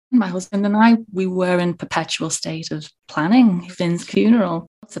My husband and I, we were in perpetual state of planning Finn's funeral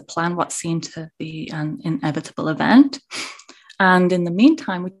to plan what seemed to be an inevitable event. And in the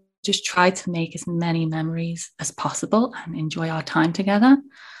meantime, we just tried to make as many memories as possible and enjoy our time together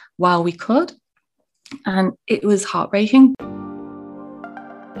while we could. And it was heartbreaking.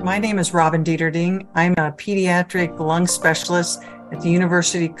 My name is Robin Dieterding. I'm a pediatric lung specialist at the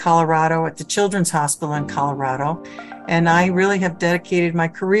University of Colorado at the Children's Hospital in Colorado. And I really have dedicated my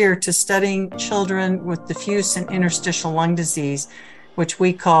career to studying children with diffuse and interstitial lung disease, which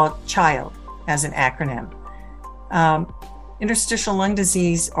we call CHILD as an acronym. Interstitial lung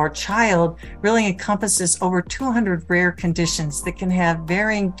disease, or CHILD, really encompasses over 200 rare conditions that can have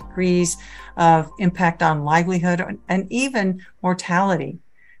varying degrees of impact on livelihood and even mortality.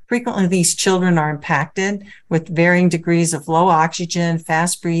 Frequently, these children are impacted with varying degrees of low oxygen,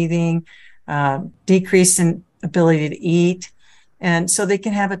 fast breathing, decrease in ability to eat. And so they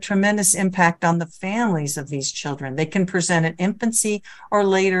can have a tremendous impact on the families of these children. They can present in infancy or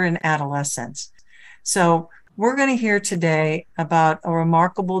later in adolescence. So we're going to hear today about a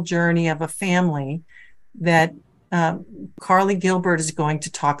remarkable journey of a family that Carly Gilbert is going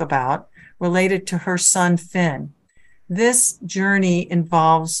to talk about related to her son, Finn. This journey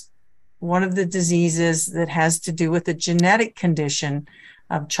involves one of the diseases that has to do with a genetic condition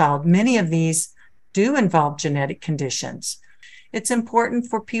of child. Many of these do involve genetic conditions. It's important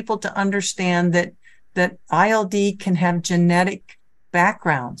for people to understand that ILD can have genetic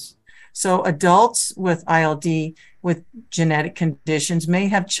backgrounds. So adults with ILD with genetic conditions may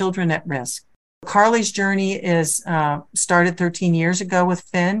have children at risk. Carly's journey is started 13 years ago with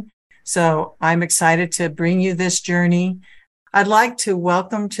Finn. So I'm excited to bring you this journey. I'd like to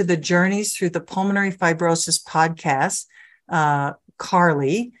welcome to the Journeys Through the Pulmonary Fibrosis podcast,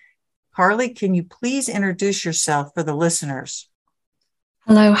 Carly. Carly, can you please introduce yourself for the listeners?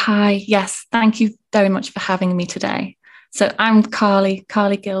 Hello, hi. Yes, thank you very much for having me today. So I'm Carly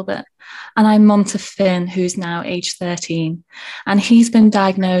Gilbert, and I'm mum to Finn, who's now age 13. And he's been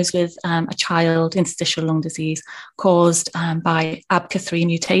diagnosed with a child interstitial lung disease caused by ABCA3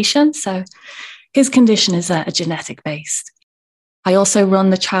 mutation. So his condition is a genetic based. I also run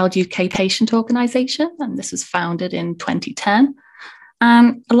the Child UK Patient Organisation, and this was founded in 2010.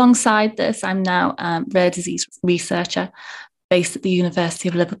 Alongside this, I'm now a rare disease researcher based at the University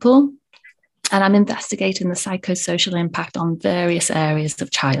of Liverpool, and I'm investigating the psychosocial impact on various areas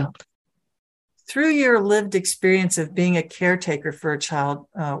of child. Through your lived experience of being a caretaker for a child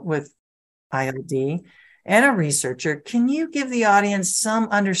with ILD and a researcher, can you give the audience some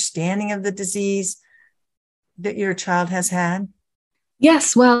understanding of the disease that your child has had?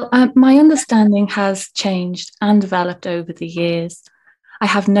 Yes, well, my understanding has changed and developed over the years. I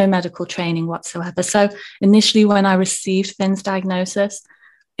have no medical training whatsoever. So initially, when I received Finn's diagnosis,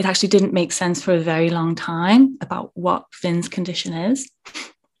 it actually didn't make sense for a very long time about what Finn's condition is.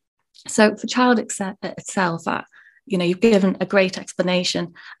 So for child itself, you've given a great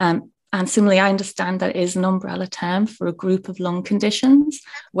explanation. And similarly, I understand that it is an umbrella term for a group of lung conditions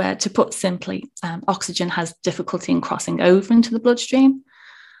where, to put simply, oxygen has difficulty in crossing over into the bloodstream.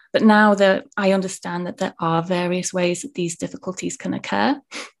 But now that I understand that there are various ways that these difficulties can occur.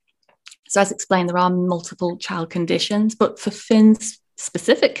 So as explained, there are multiple child conditions, but for Finn's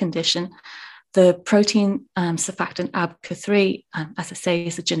specific condition, the protein surfactant ABCA3, as I say,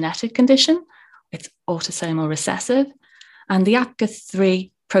 is a genetic condition. It's autosomal recessive. And the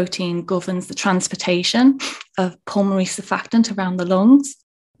ABCA3 protein governs the transportation of pulmonary surfactant around the lungs.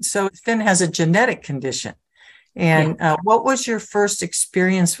 So Finn has a genetic condition. And what was your first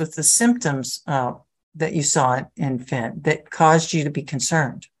experience with the symptoms that you saw in Finn that caused you to be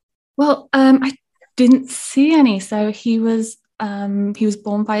concerned? Well, I didn't see any. So he was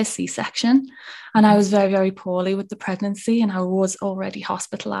born by a C-section, and I was very, very poorly with the pregnancy, and I was already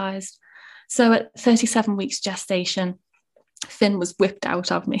hospitalized. So at 37 weeks gestation, Finn was whipped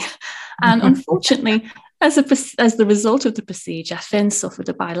out of me. And unfortunately, as the result of the procedure, Finn suffered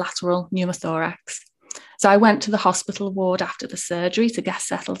a bilateral pneumothorax. So I went to the hospital ward after the surgery to get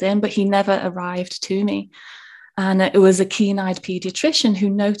settled in, but he never arrived to me. And it was a keen-eyed pediatrician who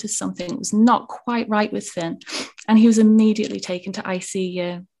noticed something was not quite right with Finn. And he was immediately taken to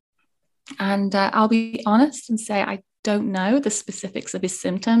ICU. And I'll be honest and say I don't know the specifics of his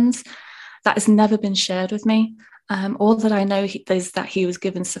symptoms. That has never been shared with me. All that I know is that he was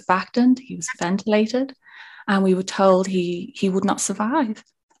given surfactant, he was ventilated, and we were told he would not survive.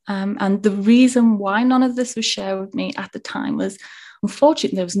 And the reason why none of this was shared with me at the time was,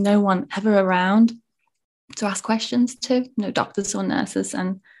 unfortunately, there was no one ever around to ask questions to, no doctors or nurses.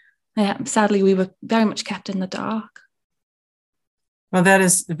 And sadly, we were very much kept in the dark. Well, that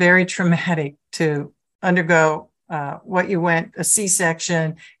is very traumatic to undergo what you went, a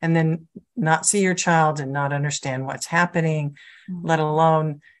C-section, and then not see your child and not understand what's happening, let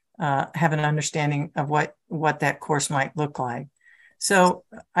alone have an understanding of what that course might look like. So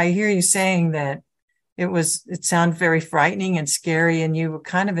I hear you saying that it sounded very frightening and scary, and you were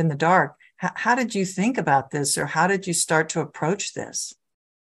kind of in the dark. How did you think about this, or how did you start to approach this?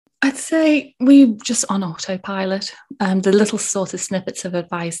 I'd say we just on autopilot. The little sort of snippets of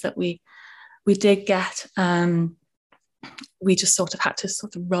advice that we did get, we just sort of had to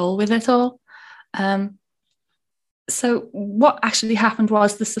sort of roll with it all. So what actually happened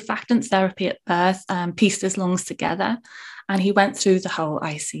was the surfactant therapy at birth pieced his lungs together, and he went through the whole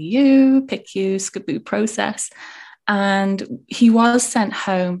ICU, PICU, SCBU process, and he was sent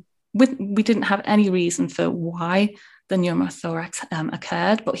home. We didn't have any reason for why the pneumothorax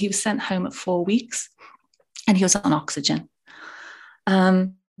occurred, but he was sent home at 4 weeks, and he was on oxygen.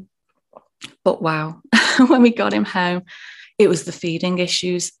 But wow, when we got him home, it was the feeding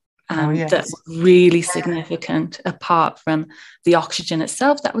issues that were really significant, apart from the oxygen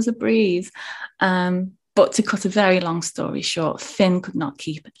itself. That was a breeze. But to cut a very long story short, Finn could not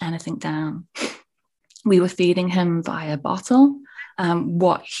keep anything down. We were feeding him via bottle,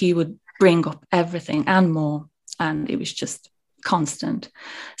 what he would bring up everything and more. And it was just constant.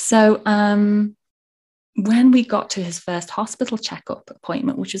 So when we got to his first hospital checkup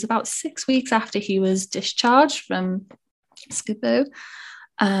appointment, which was about 6 weeks after he was discharged from SCBU,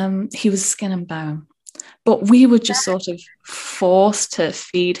 he was skin and bone. But we were just sort of forced to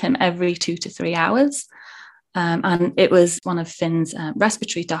feed him every 2 to 3 hours. And it was one of Finn's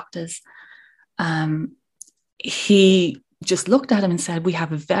respiratory doctors. He just looked at him and said, "We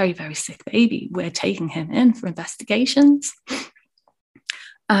have a very, very sick baby. We're taking him in for investigations."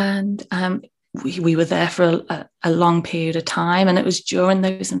 And we were there for a long period of time. And it was during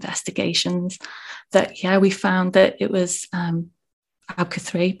those investigations that, we found that it was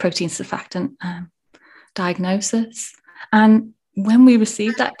ABCA3, protein surfactant diagnosis. And when we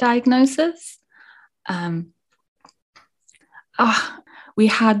received that diagnosis, we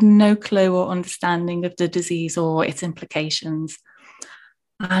had no clue or understanding of the disease or its implications.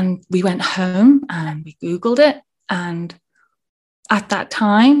 And we went home and we Googled it. And at that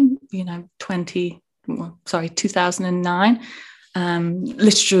time, 2009,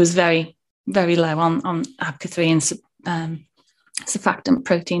 literature was very, very low on ABCA3 and surfactant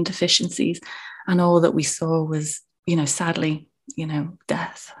protein deficiencies. And all that we saw was, sadly,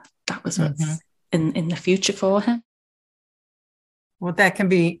 death. That was what's in the future for him. Well, that can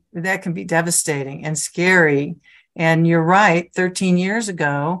be devastating and scary. And you're right, 13 years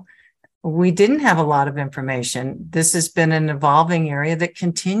ago, we didn't have a lot of information. This has been an evolving area that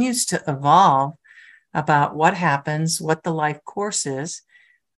continues to evolve about what happens, what the life course is,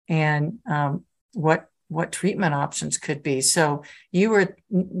 and what treatment options could be. So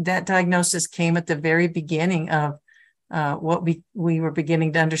that diagnosis came at the very beginning of what we were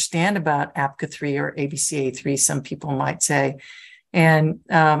beginning to understand about ABCA3 or ABCA3, some people might say. And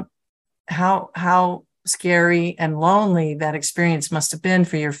how scary and lonely that experience must have been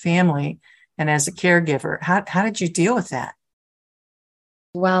for your family and as a caregiver. How did you deal with that?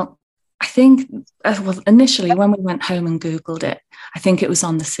 Well, I think, initially when we went home and Googled it, I think it was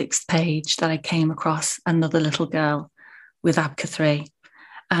on the 6th page that I came across another little girl with ABCA3.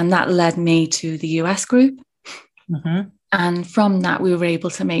 And that led me to the US group. Mm-hmm. And from that, we were able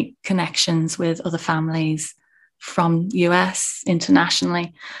to make connections with other families from US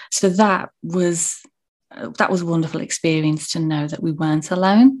internationally. So that was a wonderful experience to know that we weren't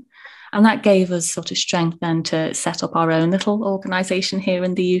alone. And that gave us sort of strength then to set up our own little organization here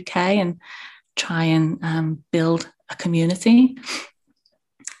in the UK and try and build a community.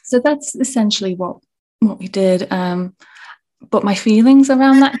 So that's essentially what we did. But my feelings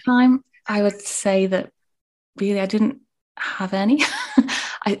around that time, I would say that really I didn't have any.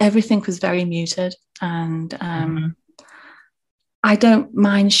 Everything was very muted, and I don't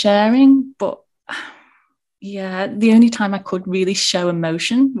mind sharing, but the only time I could really show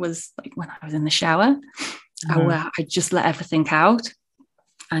emotion was like when I was in the shower, where I just let everything out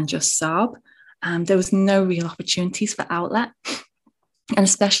and just sob. There was no real opportunities for outlet, and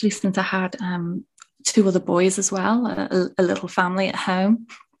especially since I had 2 other boys as well, a little family at home.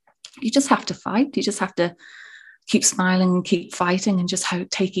 You just have to fight. You just have to keep smiling and keep fighting and just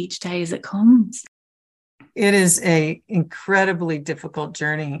take each day as it comes. It is a incredibly difficult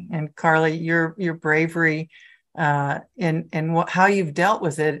journey. And Carly, your bravery and how you've dealt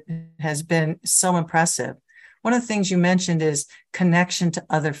with it has been so impressive. One of the things you mentioned is connection to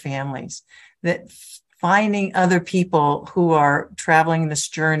other families, that finding other people who are traveling this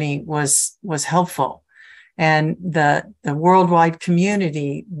journey was helpful. And the worldwide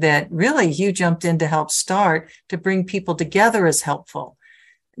community that really you jumped in to help start to bring people together is helpful.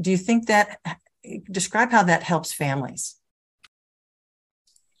 Do you think that, describe how that helps families?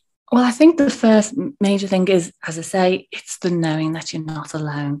 Well, I think the first major thing is, as I say, it's the knowing that you're not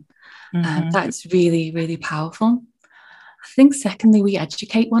alone. That's really, really powerful. I think secondly, we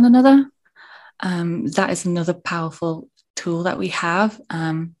educate one another. That is another powerful tool that we have.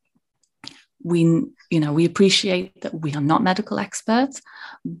 We appreciate that we are not medical experts,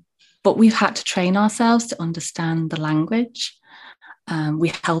 but we've had to train ourselves to understand the language.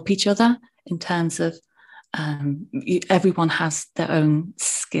 We help each other in terms of everyone has their own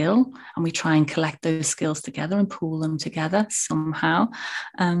skill, and we try and collect those skills together and pool them together somehow.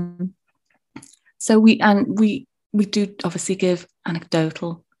 So we do obviously give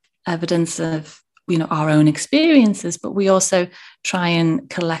anecdotal evidence of our own experiences, but we also try and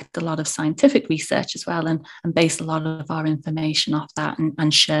collect a lot of scientific research as well, and base a lot of our information off that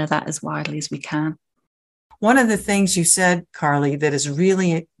and share that as widely as we can. One of the things you said, Carly, that is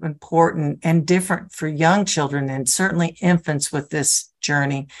really important and different for young children and certainly infants with this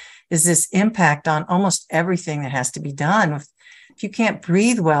journey is this impact on almost everything that has to be done. If you can't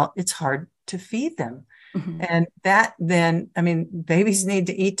breathe well, it's hard to feed them. Mm-hmm. And that then, babies need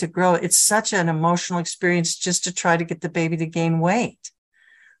to eat to grow. It's such an emotional experience just to try to get the baby to gain weight.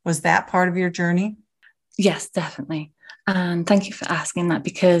 Was that part of your journey? Yes, definitely. And thank you for asking that,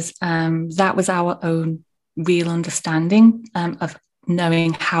 because that was our own real understanding of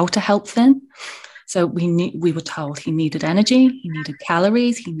knowing how to help Finn. So we were told he needed energy, he needed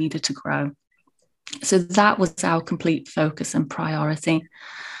calories, he needed to grow. So that was our complete focus and priority.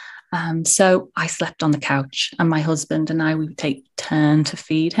 So I slept on the couch, and my husband and I, we would take turn to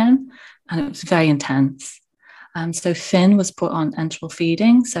feed him, and it was very intense. So Finn was put on enteral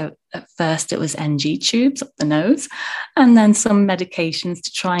feeding. So at first it was NG tubes up the nose, and then some medications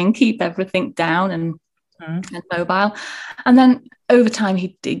to try and keep everything down and mobile. And then over time,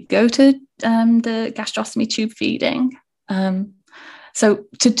 he did go to the gastrostomy tube feeding. So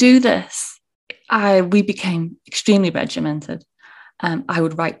to do this, we became extremely regimented. I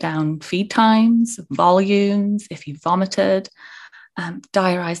would write down feed times, volumes, if he vomited,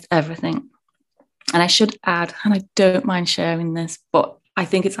 diarized everything. And I should add, and I don't mind sharing this, but I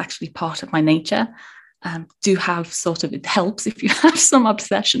think it's actually part of my nature. Do have it helps if you have some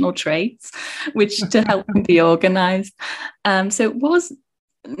obsessional traits, which to help me be organized. So it was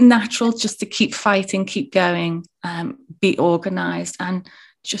natural just to keep fighting, keep going, be organized, and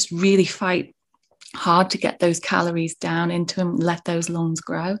just really fight hard to get those calories down into him, let those lungs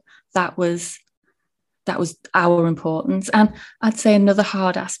grow. That was our importance. And I'd say another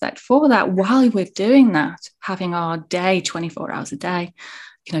hard aspect for that, while we're doing that, having our day 24 hours a day,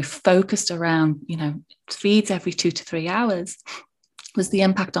 focused around, feeds every 2 to 3 hours, was the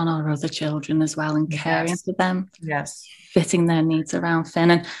impact on our other children as well, and caring for them, fitting their needs around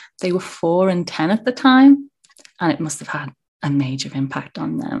Finn. And they were 4 and 10 at the time, and it must have had a major impact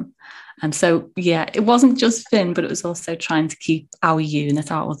on them. And so, it wasn't just Finn, but it was also trying to keep our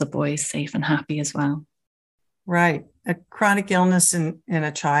unit, our other boys, safe and happy as well. Right. A chronic illness in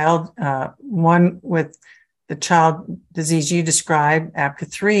a child, one with the child disease you described,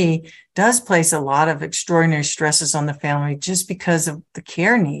 APGA3, does place a lot of extraordinary stresses on the family just because of the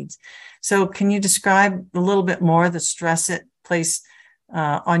care needs. So can you describe a little bit more the stress it placed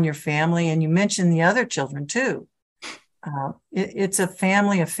on your family? And you mentioned the other children too. It's a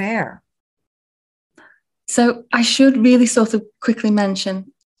family affair. So I should really quickly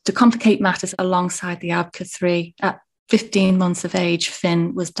mention, to complicate matters, alongside the APGA3, at 15 months of age,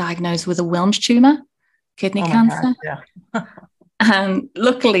 Finn was diagnosed with a Wilms tumor, kidney cancer. God, And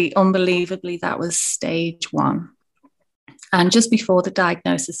luckily, unbelievably, that was stage 1. And just before the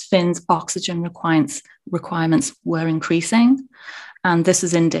diagnosis, Finn's oxygen requirements were increasing. And this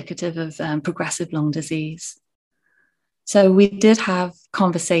is indicative of progressive lung disease. So we did have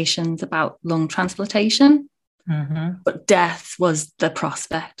conversations about lung transplantation, but death was the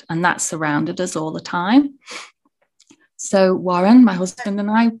prospect, and that surrounded us all the time. So Warren, my husband, and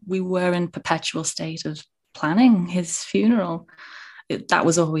I, we were in perpetual state of planning his funeral. That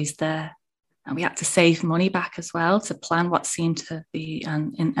was always there. And we had to save money back as well to plan what seemed to be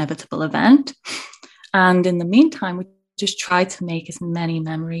an inevitable event. And in the meantime, we just tried to make as many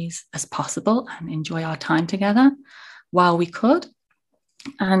memories as possible and enjoy our time together while we could.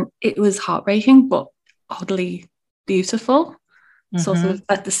 And it was heartbreaking, but oddly beautiful, sort of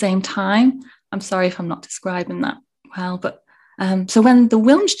at the same time. I'm sorry if I'm not describing that well, but so when the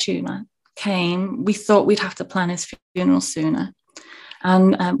Wilms tumor came, we thought we'd have to plan his funeral sooner.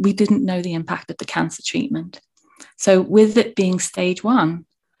 And we didn't know the impact of the cancer treatment. So with it being stage 1,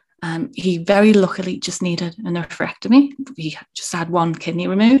 he very luckily just needed a nephrectomy. He just had 1 kidney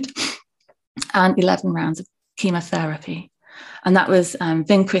removed and 11 rounds of chemotherapy. And that was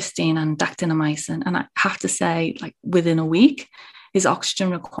vincristine and dactinomycin. And I have to say, like within a week, his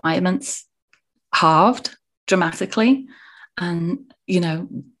oxygen requirements halved dramatically and,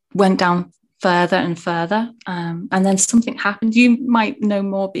 went down further and further. And then something happened. You might know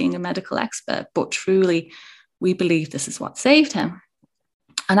more being a medical expert, but truly, we believe this is what saved him.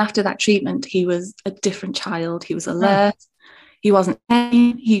 And after that treatment, he was a different child. He was alert. He wasn't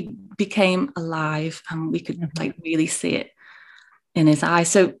pain. He became alive, and we could really see it in his eyes.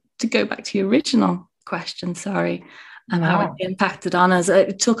 So to go back to your original question, sorry, how it impacted on us.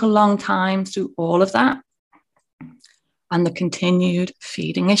 It took a long time through all of that. And the continued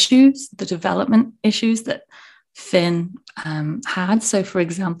feeding issues, the development issues that Finn had. So, for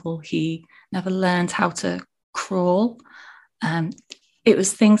example, he never learned how to crawl. It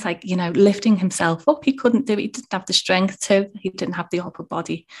was things like, lifting himself up. He couldn't do it. He didn't have the strength to. He didn't have the upper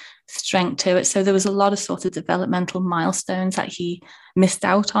body strength to it. So there was a lot of sort of developmental milestones that he missed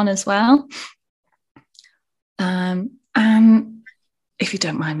out on as well. And if you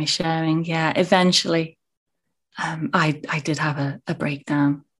don't mind me sharing, eventually I did have a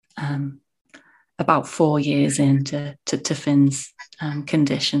breakdown about 4 years into Finn's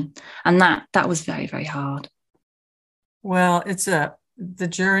condition. And that was very, very hard. Well, it's the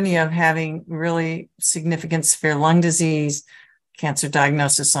journey of having really significant severe lung disease, cancer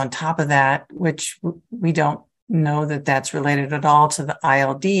diagnosis on top of that, which we don't know that that's related at all to the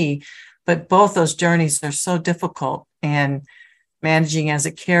ILD, but both those journeys are so difficult, and managing as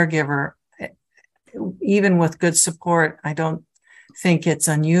a caregiver, even with good support, I don't think it's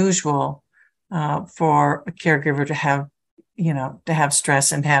unusual for a caregiver to have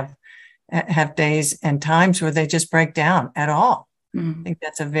stress and have days and times where they just break down at all. I think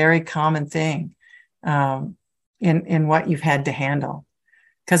that's a very common thing in what you've had to handle,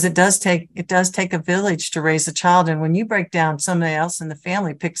 because it does take a village to raise a child, and when you break down, somebody else in the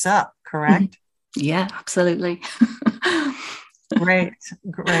family picks up. Correct? Yeah, absolutely. Great.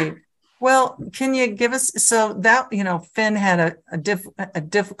 Well, can you give us, so that, Finn had a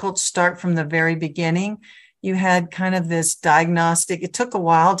difficult start from the very beginning. You had kind of this diagnostic. It took a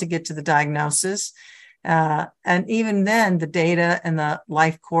while to get to the diagnosis. And even then, the data and the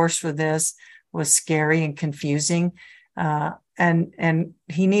life course for this was scary and confusing. And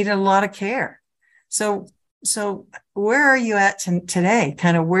he needed a lot of care. So where are you at today?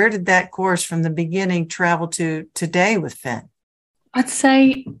 Kind of where did that course from the beginning travel to today with Finn? I'd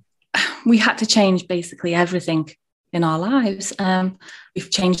say we had to change basically everything in our lives. We've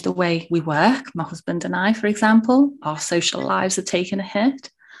changed the way we work. My husband and I, for example, our social lives have taken a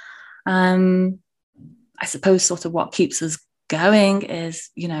hit. I suppose sort of what keeps us going is,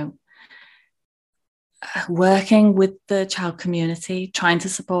 working with the child community, trying to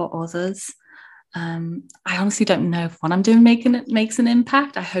support others. I honestly don't know if what I'm doing makes an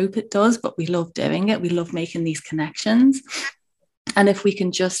impact. I hope it does, but we love doing it. We love making these connections. And if we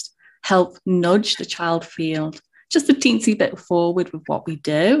can just help nudge the child field just a teensy bit forward with what we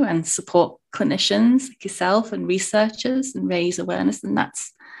do and support clinicians like yourself and researchers and raise awareness, then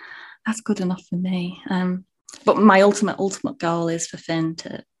that's good enough for me. But my ultimate goal is for Finn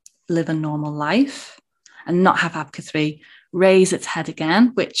to live a normal life and not have ABCA3 raise its head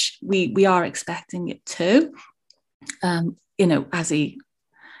again, which we are expecting it to, as he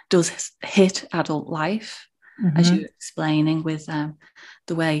does hit adult life, as you were explaining with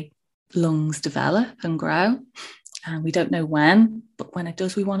the way lungs develop and grow. And we don't know when, but when it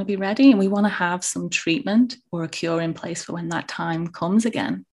does, we want to be ready, and we want to have some treatment or a cure in place for when that time comes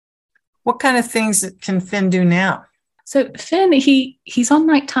again. What kind of things can Finn do now? So Finn, he's on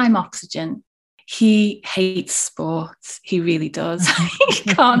nighttime oxygen. He hates sports. He really does.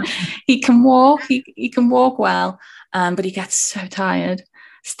 He can walk. He can walk well, but he gets so tired.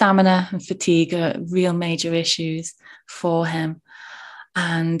 Stamina and fatigue are real major issues for him.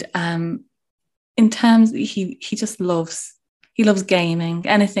 And in terms, he just loves gaming.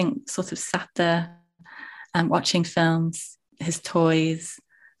 Anything sort of sat there and watching films, his toys.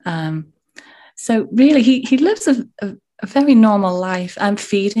 So really, he lives a very normal life.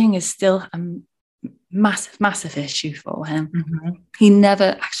 Feeding is still a massive issue for him. He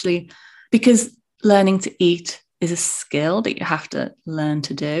never actually, because learning to eat is a skill that you have to learn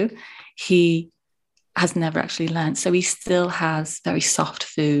to do. He has never actually learned. So he still has very soft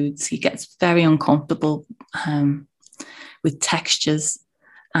foods. He gets very uncomfortable with textures.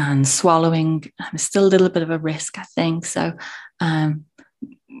 and swallowing is still a little bit of a risk, I think. So I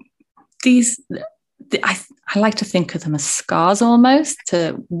like to think of them as scars almost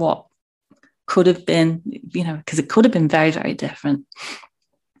to what could have been, because it could have been very, very different.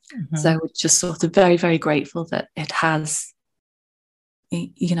 Mm-hmm. So it's just sort of very, very grateful that it has,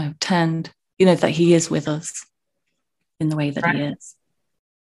 turned, that he is with us in the way that he is.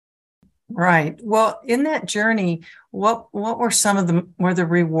 Right. Well, in that journey, what were some of the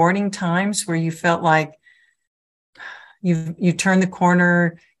rewarding times where you felt like you turned the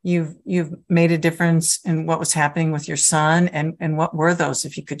corner, you've made a difference in what was happening with your son, and what were those,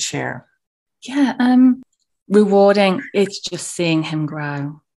 if you could share? Yeah, rewarding. It's just seeing him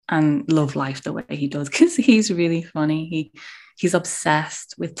grow and love life the way he does, because he's really funny. He's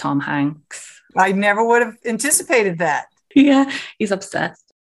obsessed with Tom Hanks. I never would have anticipated that. Yeah, he's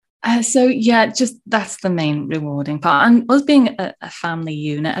obsessed. So yeah, just that's the main rewarding part, and us being a family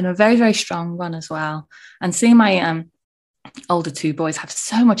unit and a very, very strong one as well, and seeing my older two boys have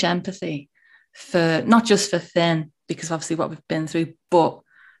so much empathy for not just for Finn, because obviously what we've been through, but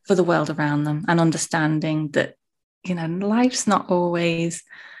for the world around them, and understanding that life's not always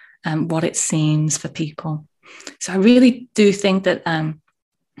what it seems for people. So I really do think that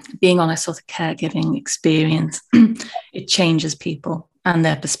being on a sort of caregiving experience, it changes people and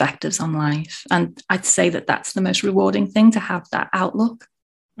their perspectives on life. And I'd say that that's the most rewarding thing, to have that outlook.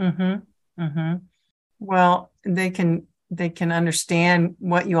 Mm-hmm. Mm-hmm. Well, they can understand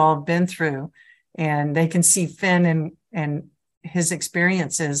what you all have been through, and they can see Finn and his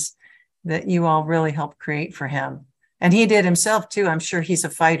experiences that you all really helped create for him. And he did himself too. I'm sure he's a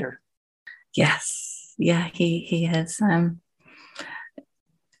fighter. Yes. Yeah, he is.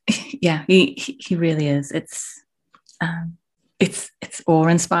 Yeah, he really is. It's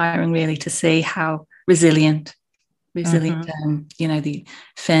awe-inspiring, really, to see how resilient, mm-hmm. The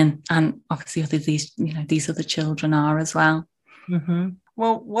Finn and obviously these other children are as well. Mm-hmm.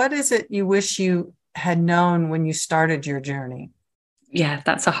 Well, what is it you wish you had known when you started your journey? Yeah,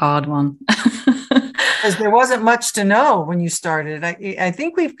 that's a hard one. Because there wasn't much to know when you started. I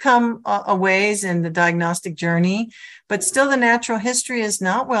think we've come a ways in the diagnostic journey, but still the natural history is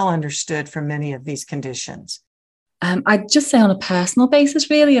not well understood for many of these conditions. I'd just say on a personal basis,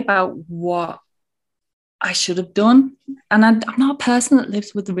 really, about what I should have done. And I'm not a person that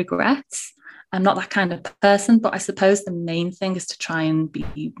lives with the regrets. I'm not that kind of person, but I suppose the main thing is to try and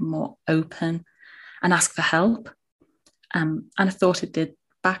be more open and ask for help. And I thought it did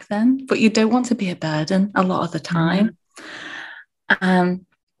back then, but you don't want to be a burden a lot of the time. Mm-hmm.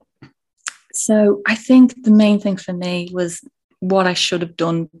 So I think the main thing for me was what I should have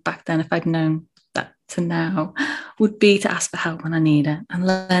done back then, if I'd known that to now, would be to ask for help when I need it, and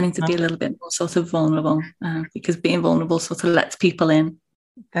learning to be a little bit more sort of vulnerable, because being vulnerable sort of lets people in.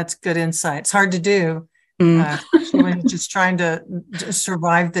 That's good insight. It's hard to do when you're just trying to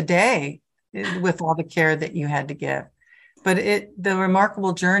survive the day with all the care that you had to give. But the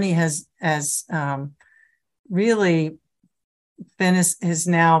remarkable journey has really been is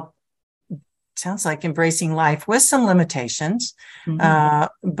now, sounds like, embracing life with some limitations,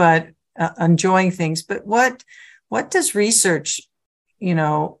 but enjoying things. But what does research,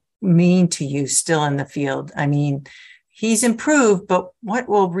 mean to you still in the field? I mean, he's improved, but what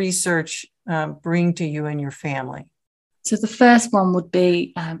will research bring to you and your family? So the first one would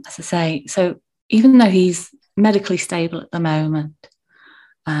be, as I say, so even though he's medically stable at the moment,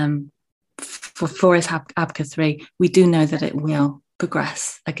 for his ABCA3, we do know that it will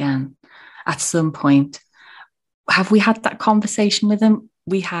progress again at some point. Have we had that conversation with him?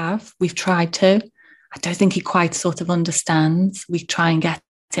 We have. We've tried to. I don't think he quite sort of understands. We try and get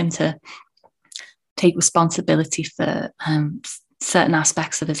him to take responsibility for certain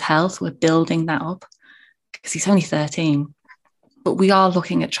aspects of his health. We're building that up because he's only 13. But we are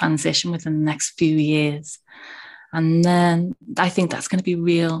looking at transition within the next few years. And then I think that's going to be a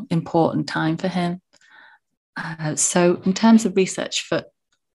real important time for him. So in terms of research for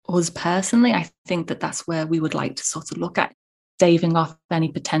us personally, I think that that's where we would like to sort of look at staving off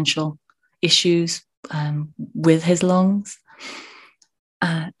any potential issues with his lungs.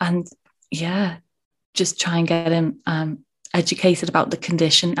 And yeah, just try and get him educated about the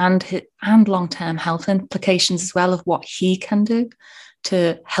condition and long-term health implications as well, of what he can do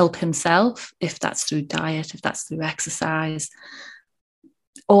to help himself, if that's through diet, if that's through exercise.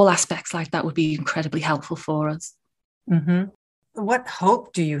 All aspects like that would be incredibly helpful for us. Mm-hmm. What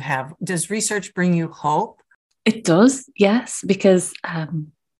hope do you have? Does research bring you hope? It does, yes, because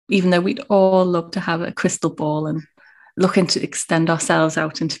even though we'd all love to have a crystal ball and looking to extend ourselves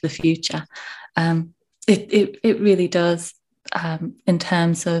out into the future, it really does in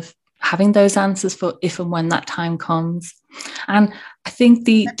terms of having those answers for if and when that time comes. And I think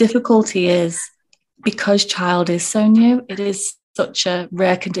the difficulty is because child is so new, it is such a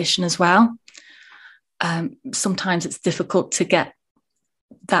rare condition as well. Sometimes it's difficult to get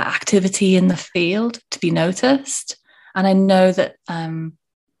that activity in the field to be noticed. And I know that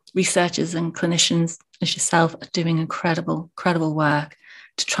researchers and clinicians as yourself are doing incredible work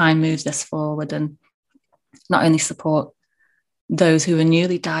to try and move this forward and not only support those who are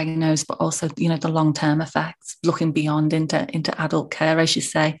newly diagnosed, but also, you know, the long-term effects, looking beyond into adult care, as you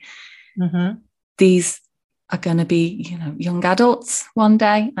say. Mm-hmm. These are going to be, you know, young adults one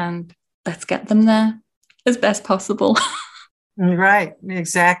day, and let's get them there as best possible. Right,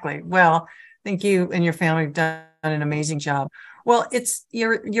 exactly. Well, I think you and your family have done an amazing job. Well, it's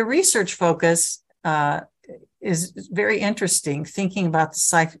your research focus is very interesting, thinking about the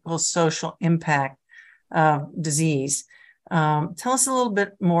psychosocial impact of disease. Tell us a little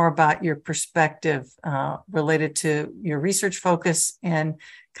bit more about your perspective related to your research focus and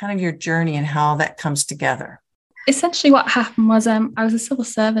kind of your journey and how that comes together. Essentially what happened was I was a civil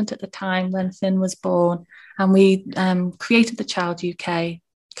servant at the time when Finn was born, and we created the Child UK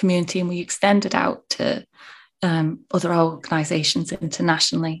community, and we extended out to other organisations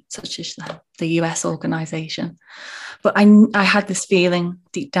internationally, such as the US organisation. But I had this feeling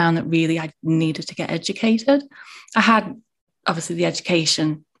deep down that really I needed to get educated. I had obviously the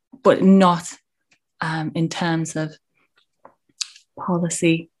education, but not in terms of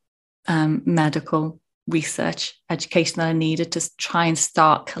policy, medical research education that I needed to try and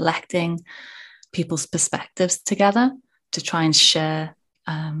start collecting people's perspectives together to try and share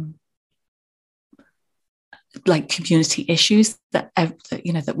like community issues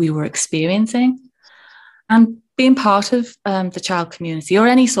that we were experiencing. And being part of the child community or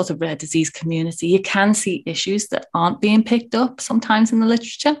any sort of rare disease community, you can see issues that aren't being picked up sometimes in the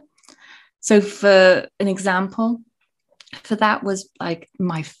literature. So for an example, for that was like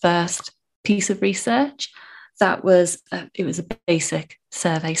my first piece of research. That was, it was a basic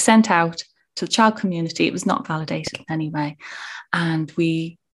survey sent out to the child community. It was not validated in any way. And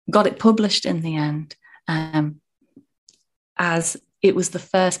we got it published in the end as it was the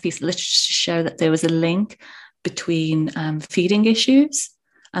first piece of literature to show that there was a link between feeding issues,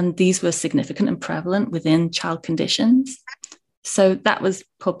 and these were significant and prevalent within child conditions. So that was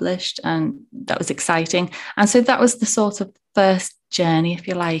published, and that was exciting. And so that was the sort of first journey, if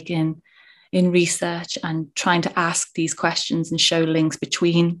you like, in research and trying to ask these questions and show links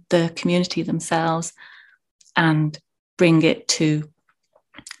between the community themselves and bring it to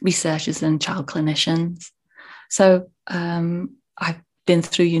researchers and child clinicians. So I've been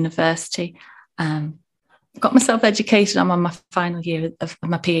through university, got myself educated. I'm on my final year of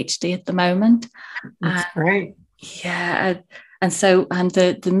my PhD at the moment. That's great. Yeah. And so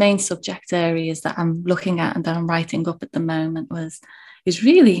the main subject areas that I'm looking at and that I'm writing up at the moment is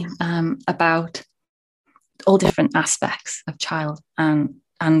really about all different aspects of child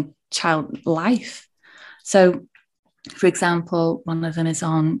and child life. So, for example, one of them is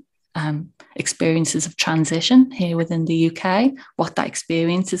on experiences of transition here within the UK, what that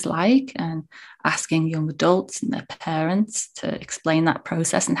experience is like, and asking young adults and their parents to explain that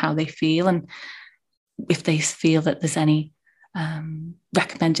process and how they feel, and if they feel that there's any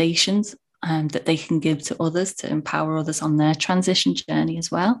recommendations that they can give to others to empower others on their transition journey as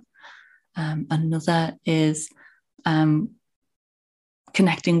well. Another is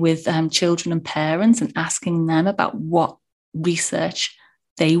connecting with children and parents and asking them about what research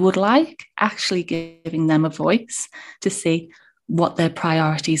they would like, actually giving them a voice to see what their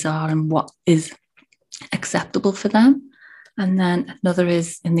priorities are and what is acceptable for them. And then another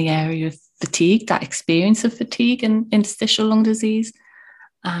is in the area of fatigue, that experience of fatigue and interstitial lung disease,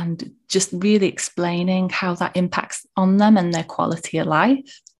 and just really explaining how that impacts on them and their quality of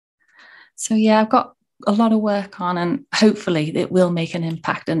life. So yeah, I've got a lot of work on, and hopefully it will make an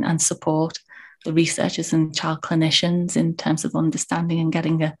impact and support the researchers and child clinicians in terms of understanding and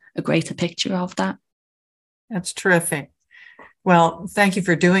getting a greater picture of that. That's terrific. Well, thank you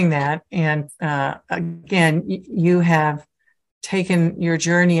for doing that. And again, you have taken your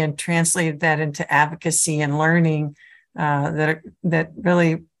journey and translated that into advocacy and learning that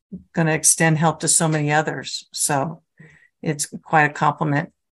really going to extend help to so many others. So it's quite a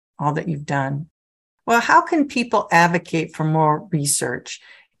compliment, all that you've done. Well, how can people advocate for more research?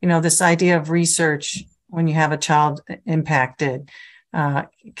 You know, this idea of research when you have a child impacted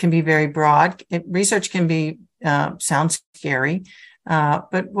can be very broad. Research can be sounds scary,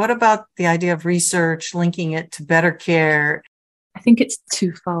 but what about the idea of research linking it to better care? I think it's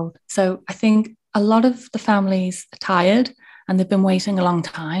twofold. So I think a lot of the families are tired and they've been waiting a long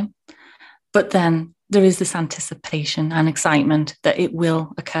time. But then there is this anticipation and excitement that it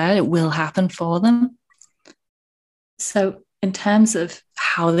will occur, it will happen for them. So in terms of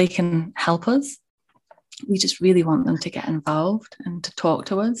how they can help us, we just really want them to get involved and to talk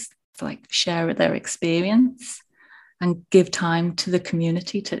to us, to like share their experience and give time to the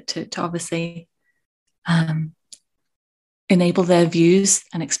community to obviously enable their views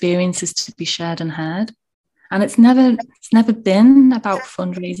and experiences to be shared and heard. And it's never been about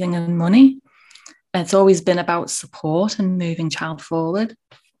fundraising and money. It's always been about support and moving child forward.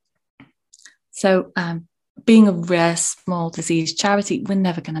 So being a rare, small disease charity, we're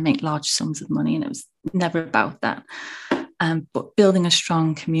never going to make large sums of money, and it was never about that. But building a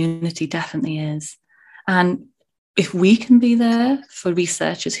strong community definitely is. And if we can be there for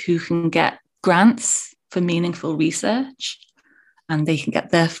researchers who can get grants for meaningful research, and they can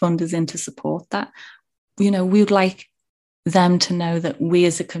get their funders in to support that, we would like them to know that we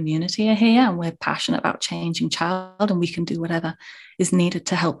as a community are here and we're passionate about changing child, and we can do whatever is needed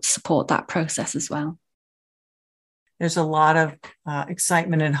to help support that process as well. There's a lot of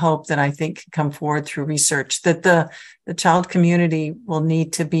excitement and hope that I think can come forward through research that the child community will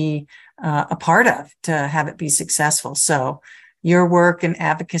need to be a part of to have it be successful. So your work and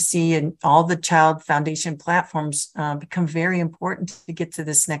advocacy and all the Child Foundation platforms become very important to get to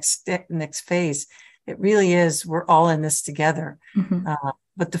this next phase. It really is. We're all in this together. Mm-hmm.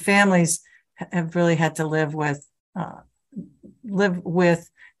 But the families have really had to live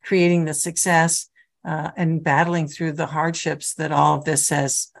with creating the success and battling through the hardships that all of this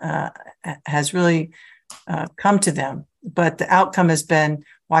has really come to them. But the outcome has been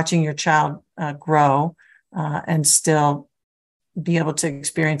watching your child grow and still be able to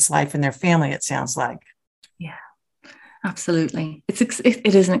experience life in their family, it sounds like. Yeah. Absolutely.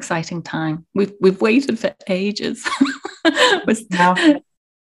 It is an exciting time. We've waited for ages. Now,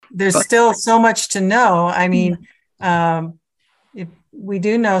 there's still so much to know. I mean, if we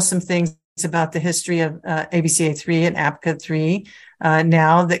do know some things about the history of ABCA3 and APGA3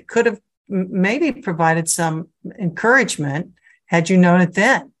 now that could have maybe provided some encouragement had you known it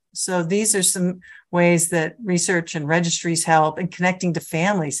then. So these are some ways that research and registries help, and connecting to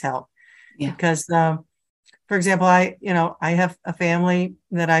families help. Yeah. Because for example, I have a family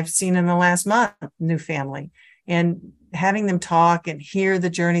that I've seen in the last month, new family, and having them talk and hear the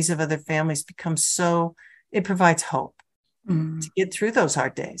journeys of other families it provides hope to get through those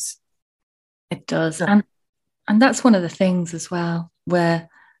hard days. It does. So, and that's one of the things as well, where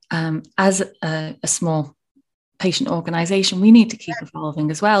as a small patient organization, we need to keep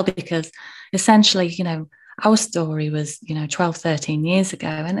evolving as well, because essentially, our story was, 12, 13 years ago,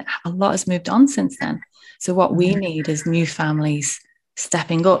 and a lot has moved on since then. So what we need is new families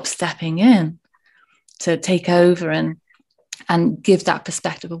stepping up, stepping in to take over and give that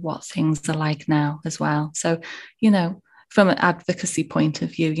perspective of what things are like now as well. So, from an advocacy point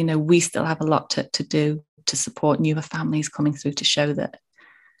of view, we still have a lot to do to support newer families coming through to show that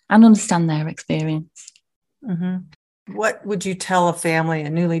and understand their experience. Mm-hmm. What would you tell a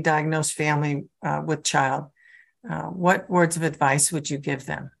newly diagnosed family with child? What words of advice would you give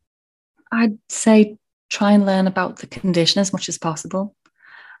them? I'd say try and learn about the condition as much as possible.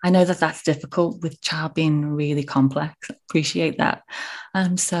 I know that that's difficult with child being really complex. I appreciate that.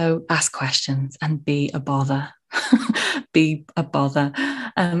 So ask questions and be a bother. Be a bother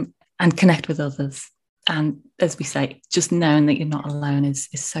and connect with others. And as we say, just knowing that you're not alone is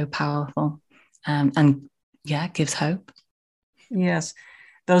so powerful and gives hope. Yes.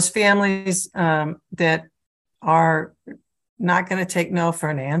 Those families that are not going to take no for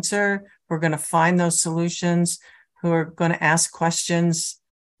an answer, who are going to find those solutions, who are going to ask questions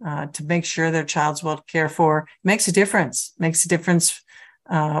to make sure their child's well cared for, makes a difference. Makes a difference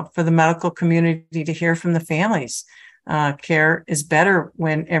for the medical community to hear from the families. Care is better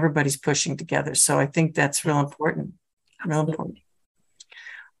when everybody's pushing together. So I think that's real important. Real important.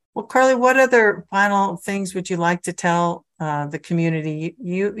 Well, Carly, what other final things would you like to tell the community?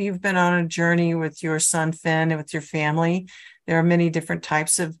 You've been on a journey with your son, Finn, and with your family. There are many different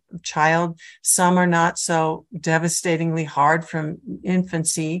types of child. Some are not so devastatingly hard from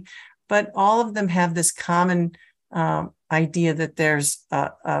infancy, but all of them have this common idea that there's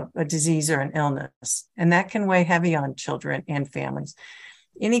a disease or an illness, and that can weigh heavy on children and families.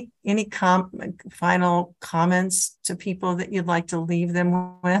 Any final comments to people that you'd like to leave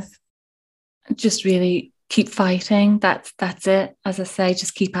them with? Just really keep fighting. That's it. As I say,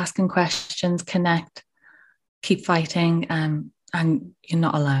 just keep asking questions, connect, keep fighting, and you're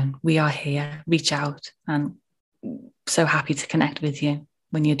not alone. We are here. Reach out, and so happy to connect with you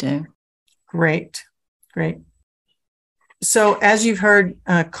when you do. Great. So as you've heard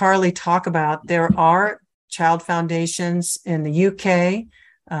Carly talk about, there are child foundations in the UK,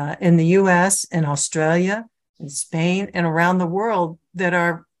 in the US, in Australia, in Spain, and around the world that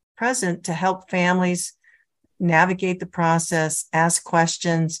are present to help families navigate the process, ask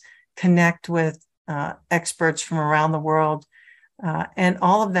questions, connect with experts from around the world. And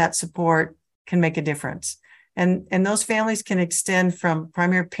all of that support can make a difference. And those families can extend from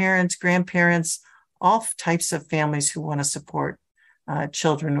primary parents, grandparents, all types of families who want to support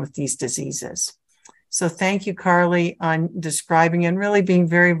children with these diseases. So thank you, Carly, on describing and really being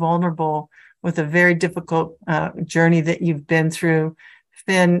very vulnerable with a very difficult journey that you've been through.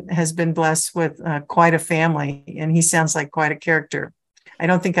 Finn has been blessed with quite a family, and he sounds like quite a character. I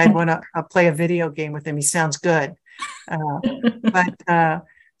don't think I'd want to play a video game with him. He sounds good.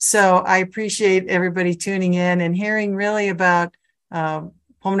 So I appreciate everybody tuning in and hearing really about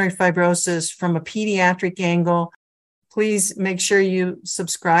pulmonary fibrosis from a pediatric angle. Please make sure you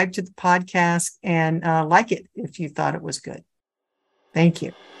subscribe to the podcast and like it if you thought it was good. Thank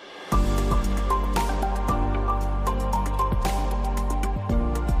you.